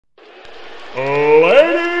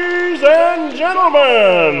Ladies and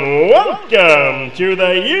gentlemen, welcome to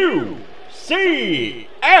the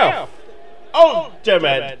UCF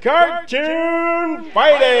Ultimate Cartoon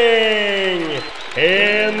Fighting!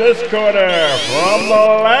 In this corner, from the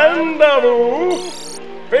land of Oof,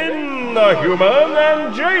 Finn the human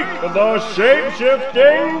and Jake the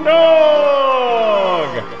shape-shifting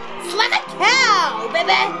dog! Slap a cow,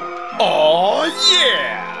 baby! Oh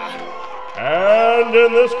yeah! And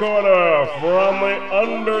in this corner, from the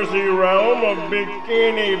undersea realm of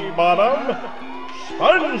Bikini Bottom,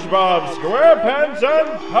 Spongebob Squarepants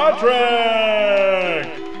and Patrick!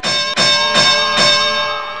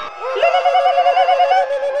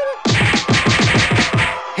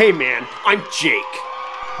 Hey man, I'm Jake.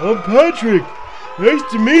 I'm Patrick. Nice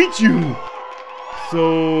to meet you.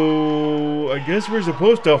 So, I guess we're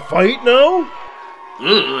supposed to fight now?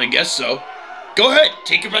 I guess so. Go ahead,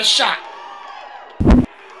 take your best shot.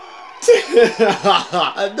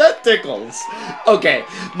 That tickles. Okay,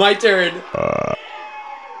 my turn.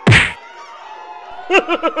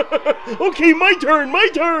 Okay, my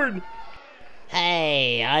turn.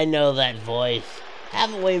 Hey, I know that voice.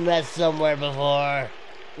 Haven't we met somewhere before?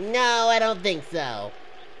 No, I don't think so.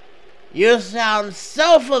 You sound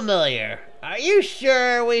so familiar. Are you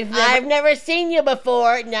sure I've never seen you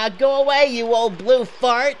before. Now go away, you old blue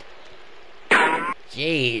fart.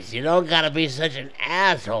 Jeez, you don't gotta be such an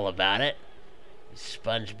asshole about it. You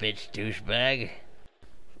sponge bitch douchebag.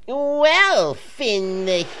 Well, Finn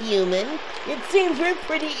the human, it seems we're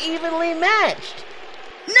pretty evenly matched.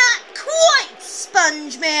 Not quite,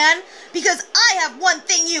 Sponge Man, because I have one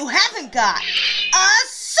thing you haven't got. A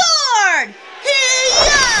sword!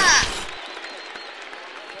 Hiya!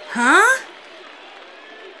 Huh?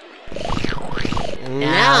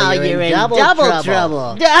 Now you're in double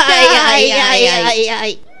trouble. I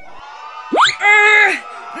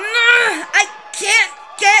can't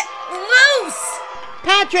get loose!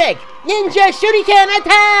 Patrick, ninja shuriken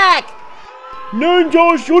attack!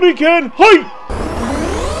 Ninja Shuriken, hi!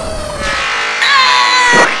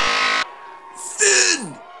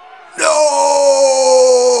 Finn! No!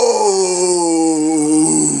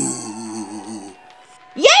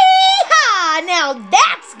 Yeehaw! Now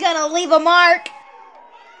that's gonna leave a mark!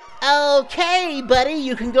 Okay, buddy,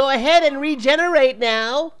 you can go ahead and regenerate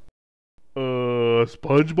now.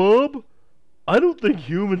 SpongeBob? I don't think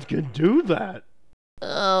humans can do that.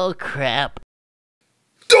 Oh, crap.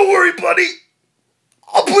 Don't worry, buddy.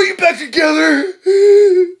 I'll put you back together.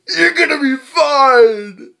 You're gonna be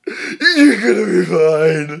fine.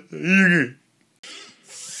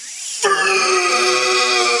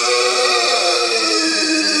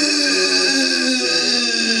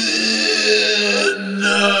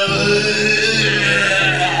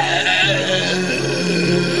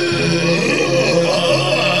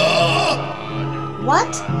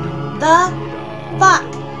 What the fuck?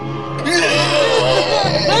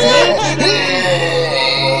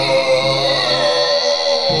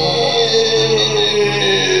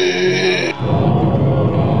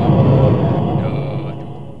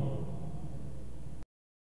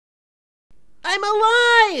 I'm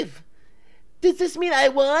alive! Does this mean I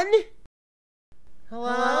won?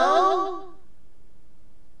 Hello?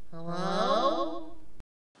 Hello?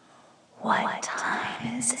 What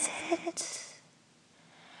time is it?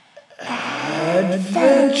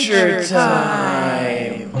 Adventure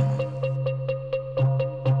time.